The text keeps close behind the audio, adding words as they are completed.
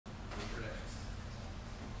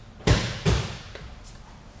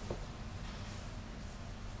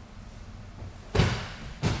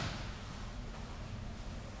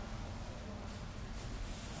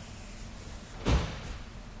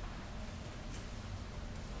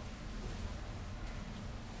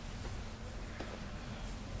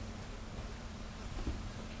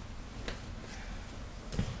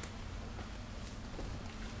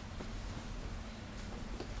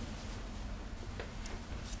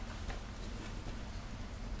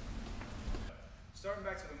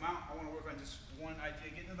on just one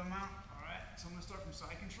idea, getting to the mount. All right, so I'm gonna start from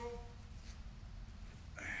side control.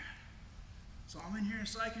 So I'm in here in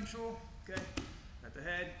side control, okay? Got the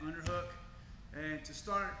head, underhook, and to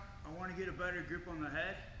start, I want to get a better grip on the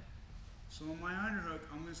head. So on my underhook,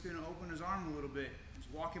 I'm just gonna open his arm a little bit, just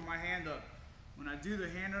walking my hand up. When I do, the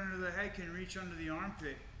hand under the head can reach under the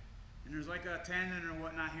armpit, and there's like a tendon or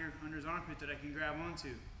whatnot here under his armpit that I can grab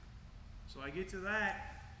onto. So I get to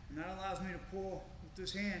that, and that allows me to pull with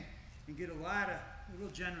this hand and get a real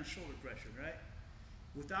generous shoulder pressure, right?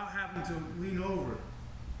 Without having to lean over.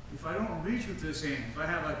 If I don't reach with this hand, if I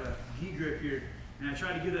have like a gi grip here, and I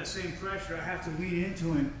try to give that same pressure, I have to lean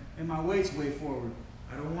into him, and my weight's way forward.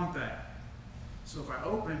 I don't want that. So if I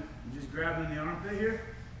open and just grab in the armpit here,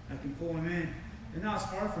 I can pull him in. And now it's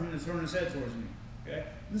hard for him to turn his head towards me, okay?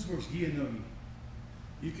 This works gi and no gi.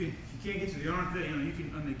 If you can't get to the armpit, you know, you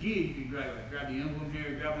can, on the gi, you can grab the emblem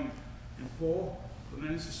here, grab them and pull. But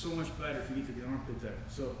man, this is so much better if you get to the armpit there.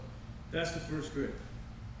 So that's the first grip.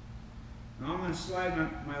 Now I'm going to slide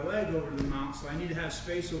my leg over to the mount, so I need to have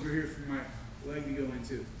space over here for my leg to go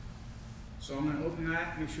into. So I'm going to open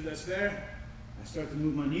that, make sure that's there. I start to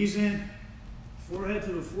move my knees in, forehead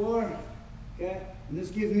to the floor, okay? And this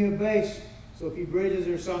gives me a base, so if he bridges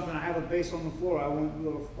or something, I have a base on the floor, I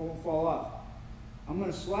won't fall off. I'm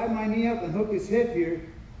going to slide my knee up and hook his hip here.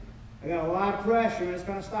 I got a lot of pressure and it's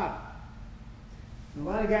going to stop. And a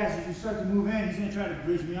lot of guys, as you start to move in, he's going to try to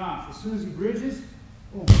bridge me off. As soon as he bridges,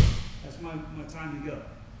 boom, that's my time to go.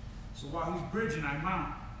 So while he's bridging, I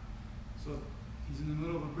mount. So he's in the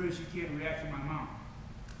middle of a bridge, he can't react to my mount.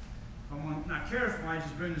 If I'm not careful, I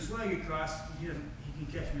just bring this leg across, he can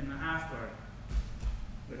catch me in the half guard.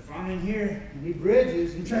 But if I'm in here and he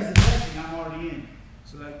bridges, he tries to catch me, I'm already in.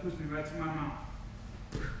 So that puts me right to my mount.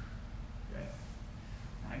 Okay.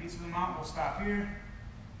 When I get to the mount, we'll stop here.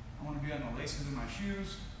 I want to be on the laces of my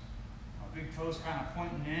shoes. My big toes kind of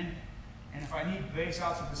pointing in. And if I need base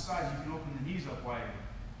out to the side, you can open the knees up wider.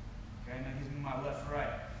 Okay, and that gives me my left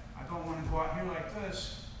right. I don't want to go out here like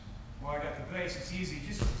this. While I got the base, it's easy.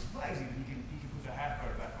 Just with his legs, he can put the half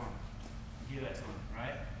guard back on. Give that to him,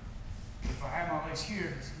 right? If I have my legs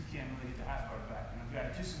here, you can't really get the half guard back. And I've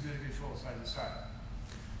got it just as good a control side to side.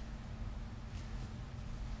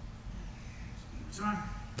 So one more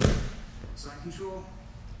time. Side control.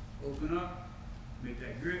 Open up. Make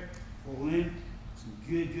that grip. Pull in. Some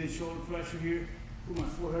good shoulder pressure here. Put my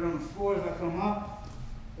forehead on the floor as I come up.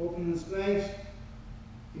 Open the space.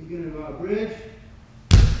 He's going to bridge.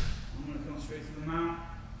 I'm going to come straight to the mount.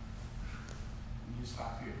 And just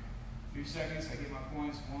stop here. 3 seconds, I get my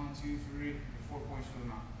points. 1, 2, 3, 4 points for the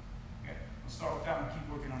mount. Okay, I'll start with that one, keep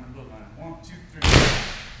working on the build line. 1, 2,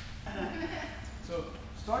 3. So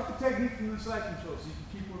start the technique from the side control so you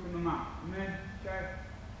can keep working the mount. Come in, okay?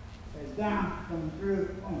 Heads down, coming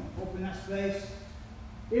through, boom, open that space.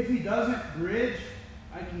 If he doesn't bridge,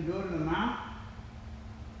 I can go to the mount.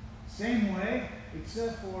 Same way,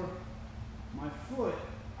 except for my foot.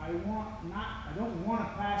 I don't want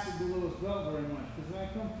to pass it below his belt very much, because when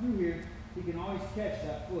I come through here, he can always catch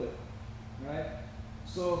that foot, right?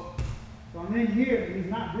 So if I'm in here and he's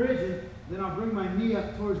not bridging, then I'll bring my knee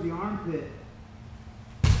up towards the armpit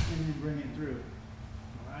and then bring it through,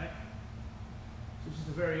 all right? So it's just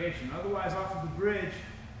a variation. Otherwise, off of the bridge,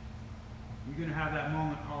 you're going to have that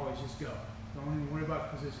moment always just go. Don't even worry about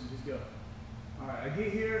the position, just go. All right, I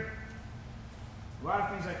get here. A lot of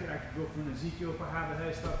things I could go for an Ezekiel if I have the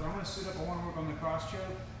head stuff, but I'm going to sit up. I want to work on the cross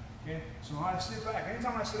choke. Okay? So when I sit back,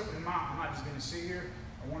 anytime I sit up in the mount, I'm not just going to sit here.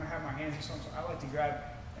 I want to have my hands or something, so I like to grab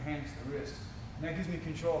the hands to the wrist. And that gives me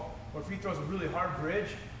control. Or if he throws a really hard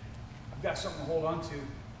bridge, I've got something to hold on to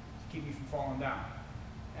keep me from falling down.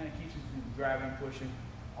 And it keeps me from grabbing, pushing,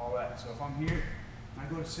 all that. So if I'm here and I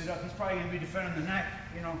go to sit up, he's probably going to be defending the neck,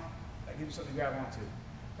 you know, that gives me something to grab onto.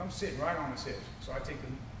 If I'm sitting right on his hips, so I take the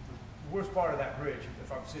worst part of that bridge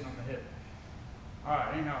if I'm sitting on the hip. All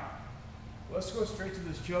right, anyhow, let's go straight to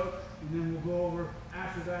this choke, and then we'll go over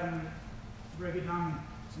after that and break it down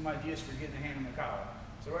some ideas for getting a hand on the collar.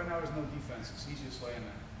 So right now there's no defenses, he's just laying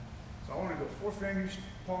there. So I want to go 4 fingers,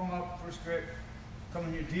 palm up, first grip,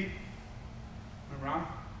 coming here deep. Remember, I'm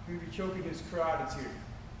going to be choking his carotids here.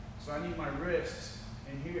 So I need my wrists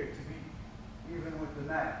in here to be even with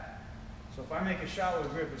the neck. So if I make a shallow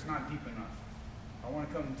grip, it's not deep enough. I want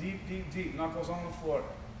to come deep, knuckles on the floor.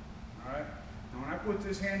 All right? Now when I put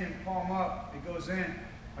this hand in palm up, it goes in,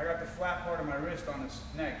 I got the flat part of my wrist on his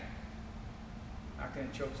neck. Not going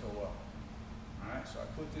to choke so well. All right? So I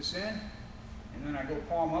put this in, and then I go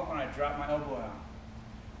palm up and I drop my elbow down.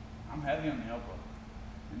 I'm heavy on the elbow.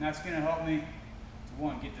 And that's going to help me to,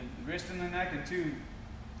 1, get the wrist in the neck, and 2,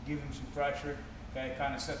 give him some pressure. Okay?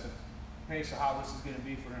 Kind of set the pace of how this is going to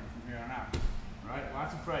be for him from here on out. Right?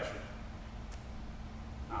 Lots of pressure.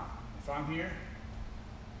 Now, if I'm here,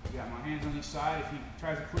 I got my hands on each side. If he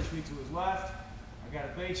tries to push me to his left, I got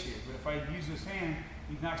a base here. But if I use this hand,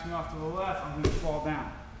 he knocks me off to the left, I'm going to fall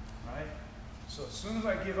down. Right? So as soon as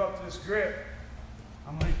I give up this grip,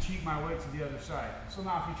 I'm going to cheat my way to the other side. So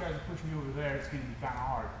now if he tries to push me over there, it's going to be kind of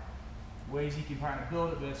hard. Ways he can kind of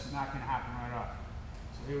build it, but it's not going to happen right off.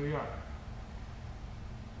 So here we are.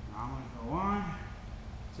 Now I'm going to go 1,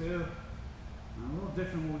 2. Now a little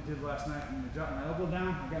different than what we did last night. I'm going to drop my elbow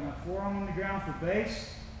down. I got my forearm on the ground for base.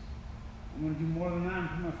 I'm going to do more than that.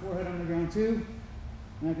 I'm going to put my forehead on the ground too.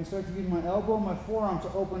 And I can start to use my elbow, my forearm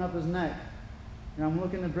to open up his neck. And I'm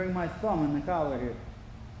looking to bring my thumb in the collar here.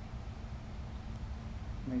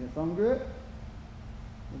 Make a thumb grip.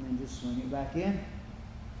 And then just swing it back in.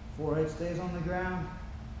 Forehead stays on the ground.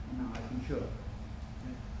 And now I can choke.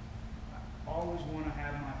 Okay. I always want to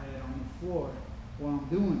have my head on the floor while I'm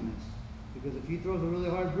doing this. Because if he throws a really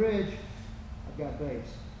hard bridge, I've got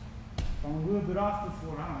base. If I'm a little bit off the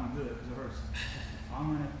floor, I don't want to do it because it hurts. I'm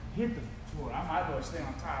going to hit the floor. I might go stay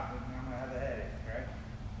on top, but I'm going to have a headache, right?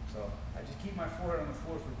 So I just keep my forehead on the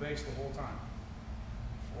floor for base the whole time.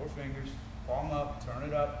 4 fingers, palm up, turn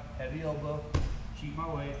it up, heavy elbow, keep my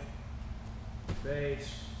weight, base,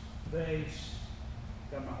 base.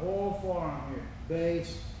 Got my whole forearm here,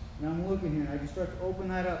 base. Now I'm looking here, and I just start to open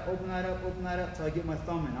that up, open that up, open that up until I get my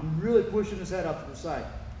thumb in. I'm really pushing this head up to the side.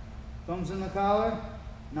 Thumb's in the collar.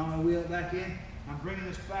 Now I wheel it back in. I'm bringing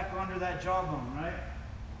this back under that jawbone, right?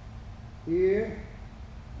 Here,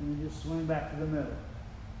 and then just swing back to the middle.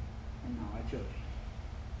 And now I choke.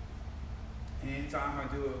 Anytime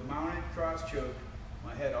I do a mounted cross choke,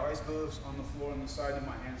 my head always goes on the floor on the side and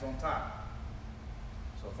my hands on top.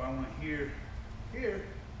 So if I went here,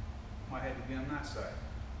 my head would be on that side.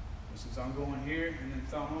 But since I'm going here and then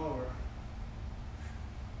thumb over,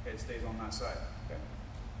 head stays on that side. Okay.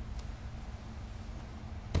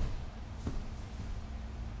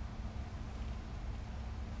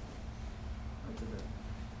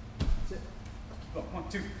 That's it. Keep up. 1,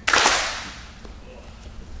 2.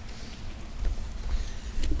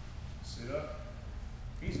 Sit up.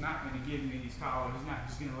 He's not going to give me these collars. He's not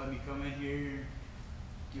just going to let me come in here.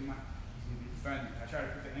 He's going to be defending. I try to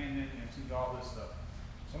put the hand in and do all this stuff.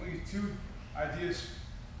 So I'm going to give you 2 ideas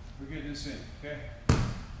for getting this in. Okay.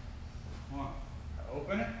 1. I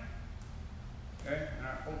open it. Okay. And I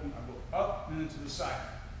go up and then to the side.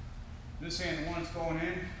 This hand, the one that's going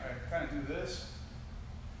in, I kind of do this.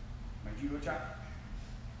 My judo chop.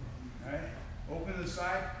 Alright? Open to the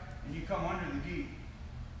side, and you come under the gi.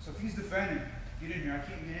 So if he's defending, get in here. I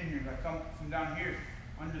can't get in here, but I come from down here,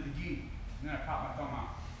 under the gi, and then I pop my thumb out.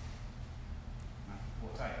 Now,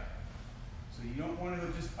 pull tight. So you don't want to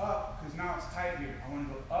go just up, because now it's tight here. I want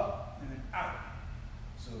to go up and then out.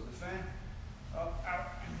 So defend, up,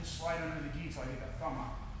 out, and just slide under the gi until I get that thumb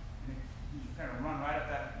out. And you kind of run right at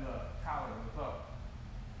that collar with the thumb.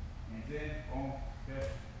 And then, boom, okay.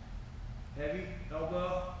 Heavy,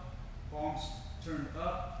 elbow, palms turned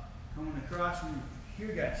up, coming across from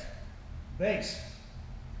here, guys. Base.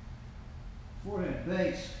 Forehead,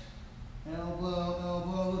 base. Elbow,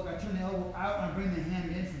 elbow. Look, I turn the elbow out and I bring the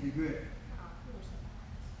hand in for the grip.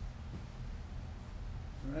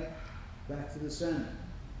 Alright, back to the center.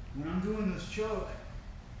 When I'm doing this choke,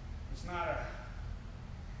 it's not a,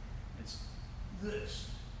 it's this.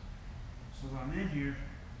 So if I'm in here,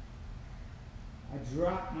 I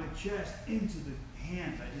drop my chest into the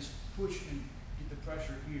hands. I just push and get the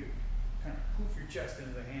pressure here. Kind of poof your chest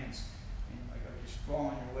into the hands. And like you're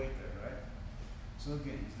sprawling your weight there, right? So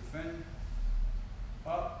again, he's defending.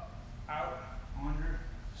 Up, out, under,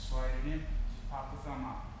 slide it in, just pop the thumb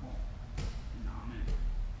out. Boom. And now I'm in.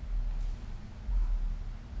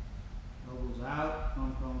 Elbows out,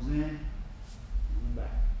 thumb comes in, and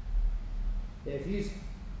back. If he's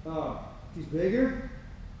bigger,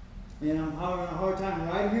 and I'm having a hard time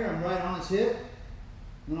riding here, I'm right on his hip,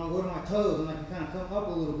 then I'll go to my toes and I can kind of come up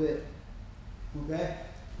a little bit, okay?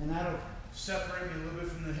 And that'll separate me a little bit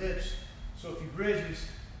from the hips, so if he bridges,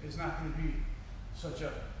 it's not going to be such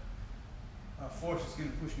a force that's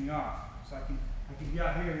going to push me off. So I can be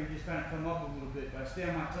out here and just kind of come up a little bit, but I stay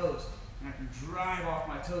on my toes, and I can drive off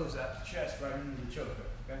my toes at the chest right into the choke,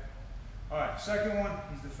 okay? All right, second one,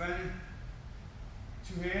 he's defending.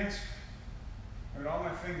 2 hands. I got all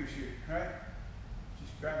my fingers here, right?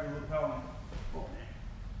 Just grab the lapel and open it.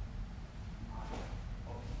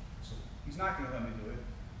 So he's not going to let me do it.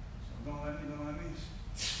 So don't let me.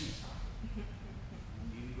 You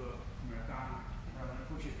need to go Americana. I'm going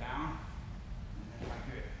to push it down, and then my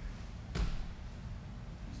grip.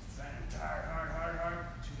 He's defending hard.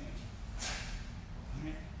 2 hands.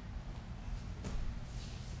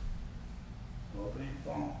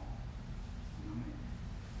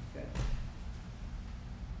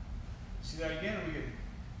 See that again? We get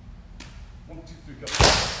 1, 2, 3, go.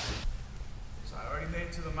 So I already made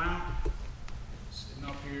it to the mount. Sitting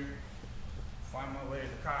up here, find my way to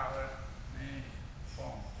the collar, and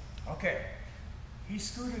boom. Okay, he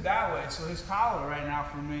scooted that way, so his collar right now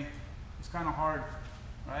for me is kind of hard,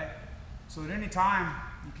 right? So at any time,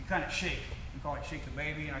 you can kind of shake. You call it shake the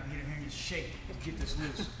baby, and I can get in here and just shake to get this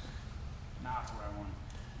loose. Now that's where I want it.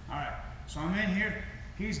 All right, so I'm in here.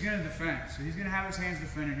 He's gonna defend, so he's gonna have his hands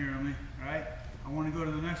defending here on me, all right? I want to go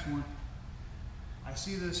to the next one. I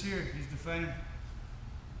see this here, he's defending.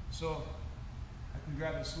 So I can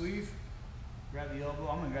grab the sleeve, grab the elbow.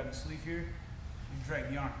 I'm gonna grab the sleeve here and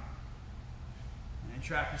drag the arm. And then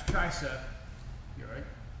trap his tricep. You all right?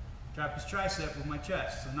 Trap his tricep with my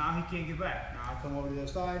chest. So now he can't get back. Now I come over to the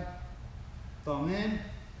other side, thumb in,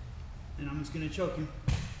 and I'm just gonna choke him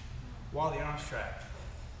while the arm's trapped.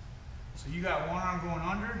 So you got one arm going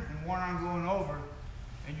under and one arm going over,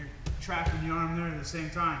 and you're trapping the arm there at the same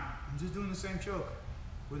time. I'm just doing the same choke,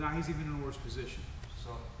 but now he's even in a worse position. So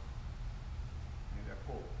maybe I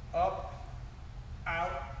pull up,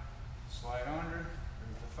 out, slide under,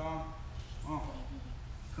 there's the thumb. Oh,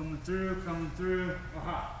 coming through,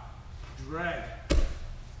 aha, drag.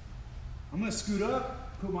 I'm gonna scoot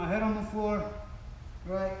up, put my head on the floor,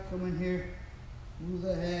 right, come in here, move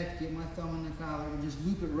the head, get my thumb in the collar, and just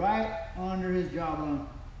loop it right under his jawbone.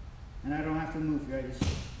 And I don't have to move here, I just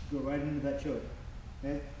go right into that choke,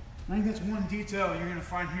 okay? I think that's one detail you're gonna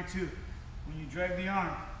find here too. When you drag the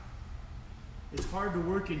arm, it's hard to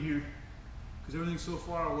work in here because everything's so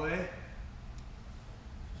far away.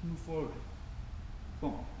 Just move forward.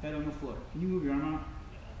 Boom, head on the floor. Can you move your arm out?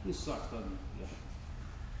 This sucks, doesn't it? Yeah.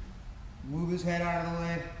 Move his head out of the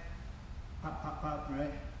way. Pop, pop, pop,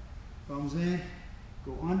 right? Thumbs in.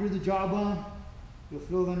 Go under the jawbone. You'll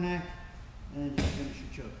feel the neck. And then just finish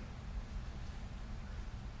your choke.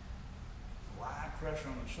 Light pressure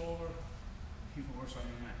on the shoulder. Keep it worse on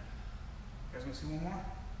your neck. You guys want to see one more?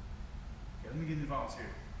 Okay, let me get involved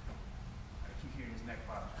here. I keep hearing his neck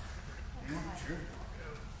pop. Anyone? Sure.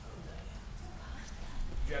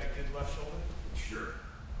 You got a good left shoulder? Sure.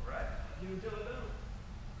 All right. You until it down.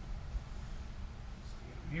 So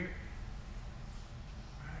here.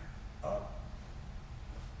 All right. Up.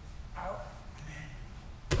 Out. And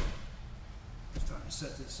then. I'm starting to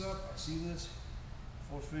set this up. I see this.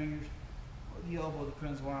 4 fingers. Or the elbow,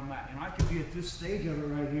 depends where I'm at. And I could be at this stage of it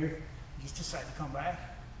right here. Just decide to come back.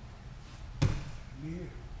 Here.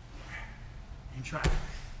 And try.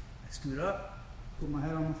 I scoot up. Put my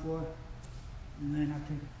head on the floor. And then I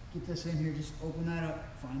can get this in here, just open that up,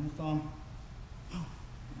 find the thumb. Oh,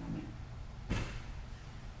 I'm in.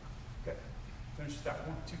 Okay, finish that.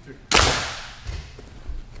 1, 2, 3.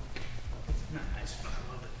 Nice, I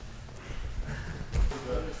love it.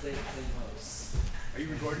 Are you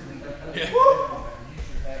recording? Yeah.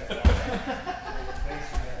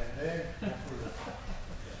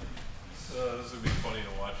 This would be funny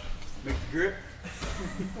to watch. Make the grip.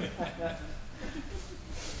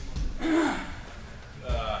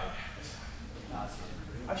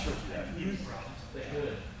 I showed you that.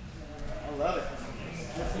 Good. I love it.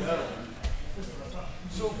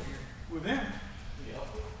 So, with him,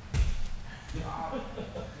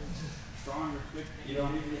 stronger. You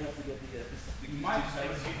don't even have to get the You might just have to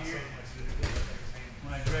get here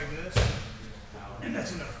when I drag this, and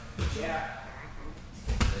that's enough. Yeah.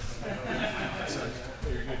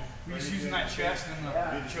 We're just using that chest and the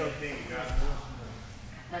choke thing.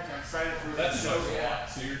 I'm excited for That's so yeah.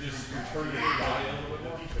 So you're turning your body a little bit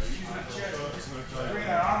more? using the chest. Just bring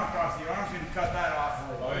that arm across. The arm's going to cut that off.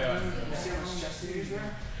 Oh yeah. You see how much chest it is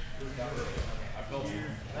there? I felt it.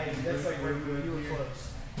 That's like where you were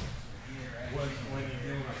close. When you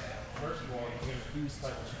do it, first of all, you're going to do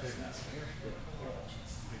type of fitness.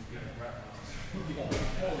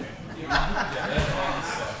 Yeah, that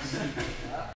sucks.